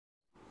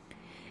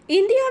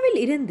இந்தியாவில்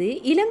இருந்து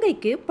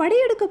இலங்கைக்கு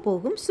படையெடுக்க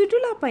போகும்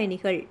சுற்றுலா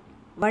பயணிகள்.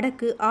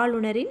 வடக்கு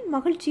ஆளுநரின்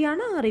மகிழ்ச்சியான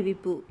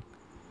அறிவிப்பு.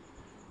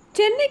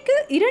 சென்னைக்கு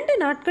 2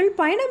 நாட்கள்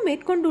பயணம்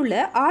மேற்கொண்டுள்ள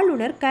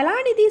ஆளுநர்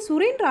கலாநிதி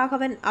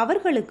சுரேன்ராகவன்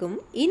அவர்களுக்கும்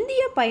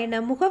இந்திய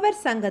பயண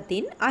முகவர்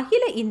சங்கத்தின்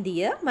அகில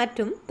இந்திய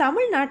மற்றும்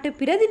தமிழ்நாட்டு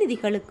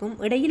பிரதிநிதிகளுக்கும்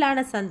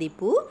இடையிலான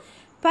சந்திப்பு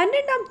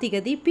 12ஆம்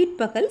திகதி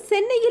பிற்பகல்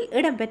சென்னையில்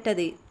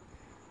இடம்பெற்றது.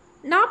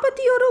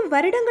 41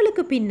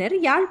 வருடங்களுக்கு பின்னர்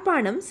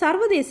யாழ்ப்பாணம்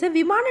சர்வதேச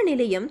விமான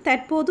நிலையம்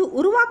தற்போது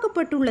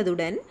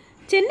உருவாக்கப்பட்டுள்ளதுடன்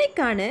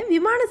சென்னைக்கான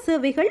விமான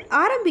சேவைகள்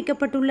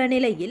ஆரம்பிக்கப்பட்டுள்ள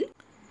நிலையில்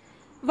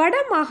வட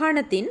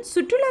மாகாணத்தின்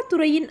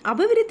சுற்றுலாத்துறையின்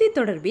அபிவிருத்தி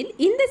தொடர்பில்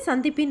இந்த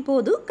சந்திப்பின்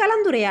போது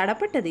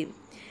கலந்துரையாடப்பட்டது.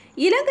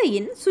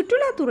 இலங்கையின்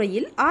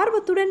சுற்றுலாத்துறையில்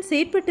ஆர்வத்துடன்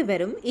செயற்பட்டு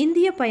வரும்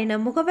இந்திய பயண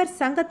முகவர்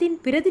சங்கத்தின்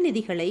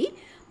பிரதிநிதிகளை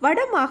வட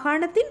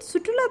மாகாணத்தின்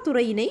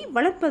சுற்றுலாத்துறையினை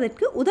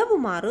வளர்ப்பதற்கு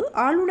உதவுமாறு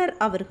ஆளுநர்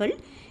அவர்கள்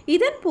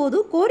இதன்போது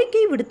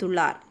கோரிக்கை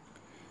விடுத்துள்ளார்.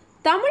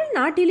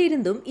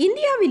 தமிழ்நாட்டிலிருந்தும்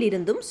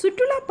இந்தியாவிலிருந்தும்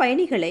சுற்றுலா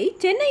பயணிகளை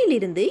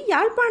சென்னையிலிருந்து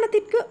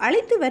யாழ்ப்பாணத்திற்கு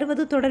அழைத்து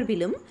வருவது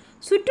தொடர்பிலும்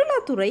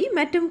சுற்றுலாத்துறை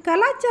மற்றும்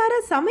கலாச்சார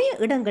சமய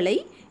இடங்களை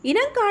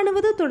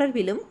இனங்காணுவது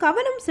தொடர்பிலும்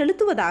கவனம்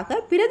செலுத்துவதாக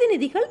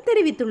பிரதிநிதிகள்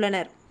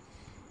தெரிவித்துள்ளனர்.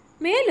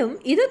 மேலும்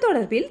இது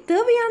தொடர்பில்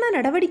தேவையான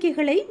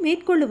நடவடிக்கைகளை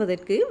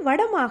மேற்கொள்ளுவதற்கு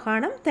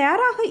வடமாகாணம்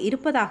தயாராக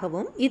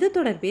இருப்பதாகவும் இது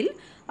தொடர்பில்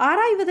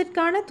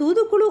ஆராய்வதற்கான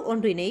தூதுக்குழு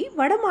ஒன்றினை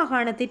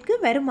வடமாகாணத்திற்கு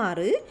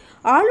வருமாறு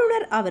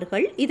ஆளுநர்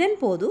அவர்கள்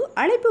இதன்போது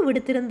அழைப்பு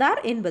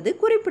விடுத்திருந்தார் என்பது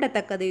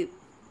குறிப்பிடத்தக்கது.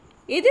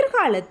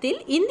 எதிர்காலத்தில்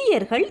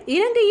இந்தியர்கள்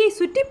இலங்கையை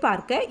சுற்றி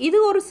பார்க்க இது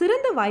ஒரு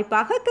சிறந்த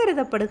வாய்ப்பாக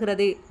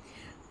கருதப்படுகிறது.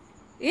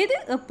 எது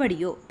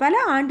எப்படியோ பல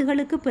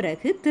ஆண்டுகளுக்கு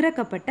பிறகு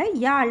திறக்கப்பட்ட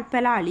யாழ்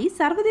பலாலி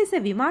சர்வதேச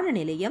விமான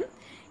நிலையம்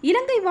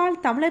இலங்கை வாழ்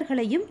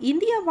தமிழர்களையும்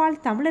இந்தியா வாழ்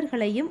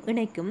தமிழர்களையும்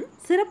இணைக்கும்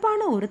சிறப்பான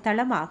ஒரு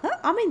தளமாக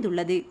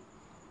அமைந்துள்ளது.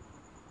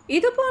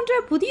 இதுபோன்ற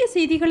புதிய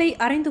செய்திகளை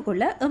அறிந்து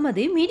கொள்ள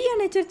எமது மீடியா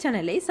நேச்சர்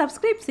சேனலை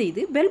சப்ஸ்கிரைப்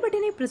செய்து பெல்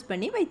பட்டனை பிரஸ்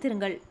பண்ணி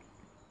வைத்திருங்கள்.